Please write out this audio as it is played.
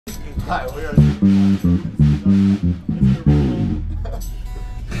Hi, we are. What's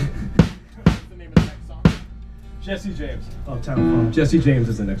the name of the next song? Jesse James. Uptown Funk. Jesse James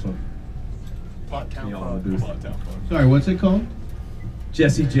is the next one. Uptown Funk. Sorry, what's it called?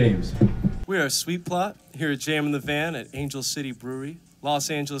 Jesse James. We are Sweet Plot here at Jam in the Van at Angel City Brewery, Los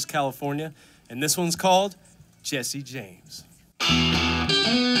Angeles, California, and this one's called Jesse James.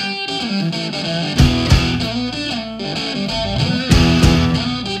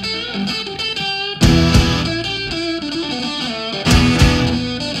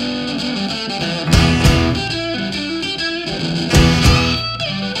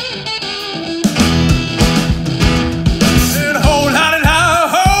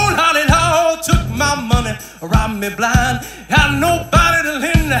 Robbed me blind, got nobody to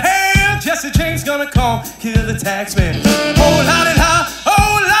lend a hand. Jesse James gonna come kill the tax man. Oh lolly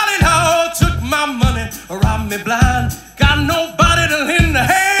ho, took my money, robbed me blind, got nobody to lend a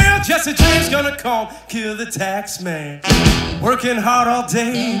hand. Jesse James gonna come kill the tax man. Working hard all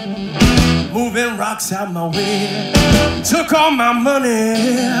day, moving rocks out my way. Took all my money,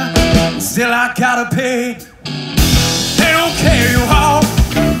 still I gotta pay. They don't care you all.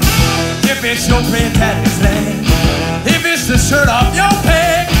 If it's your print that is land, if it's the shirt off your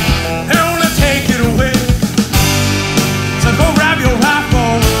peg, they wanna take it away. So go grab your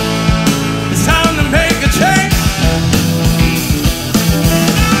rifle, it's time to make a change.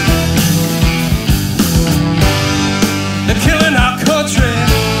 They're killing our country.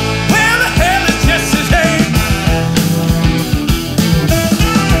 Where the hell is Jesse James?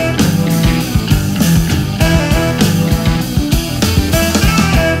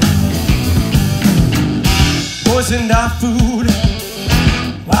 Poisoned our food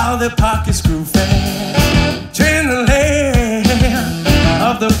while their pockets grew fat. Trading the land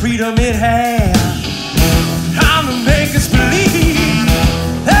of the freedom it had. Trying to make us believe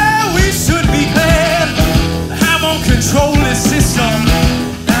that we should be glad. Have on control the system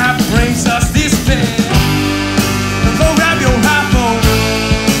that brings us this bad. Go grab your rifle,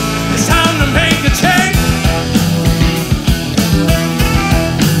 it's time to make a change.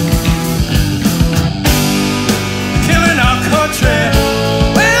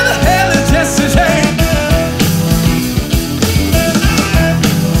 Where the hell is Jesse James?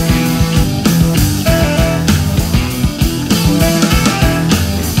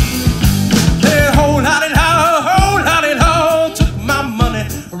 Hey, whole lottie ho, took my money,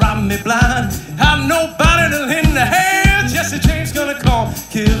 robbed me blind. Have nobody to lend a hand. Jesse James gonna come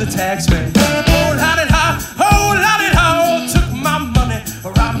kill the tax man. Whole lottie ho, took my money,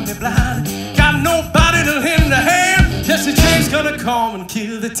 robbed me blind. Got nobody to lend a hand. Jesse James gonna come and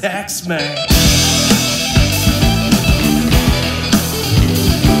kill the tax man.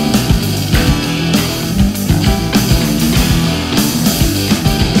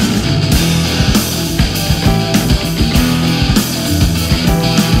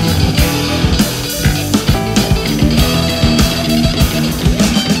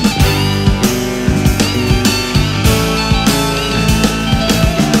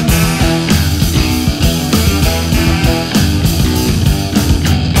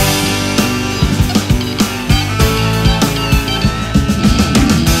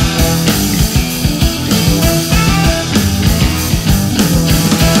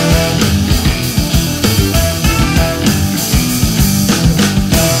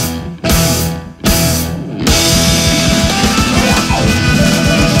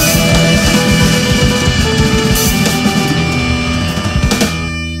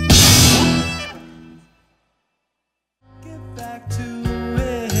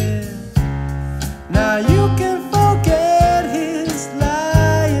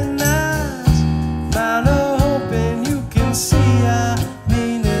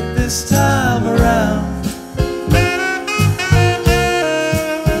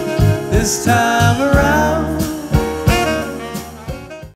 This time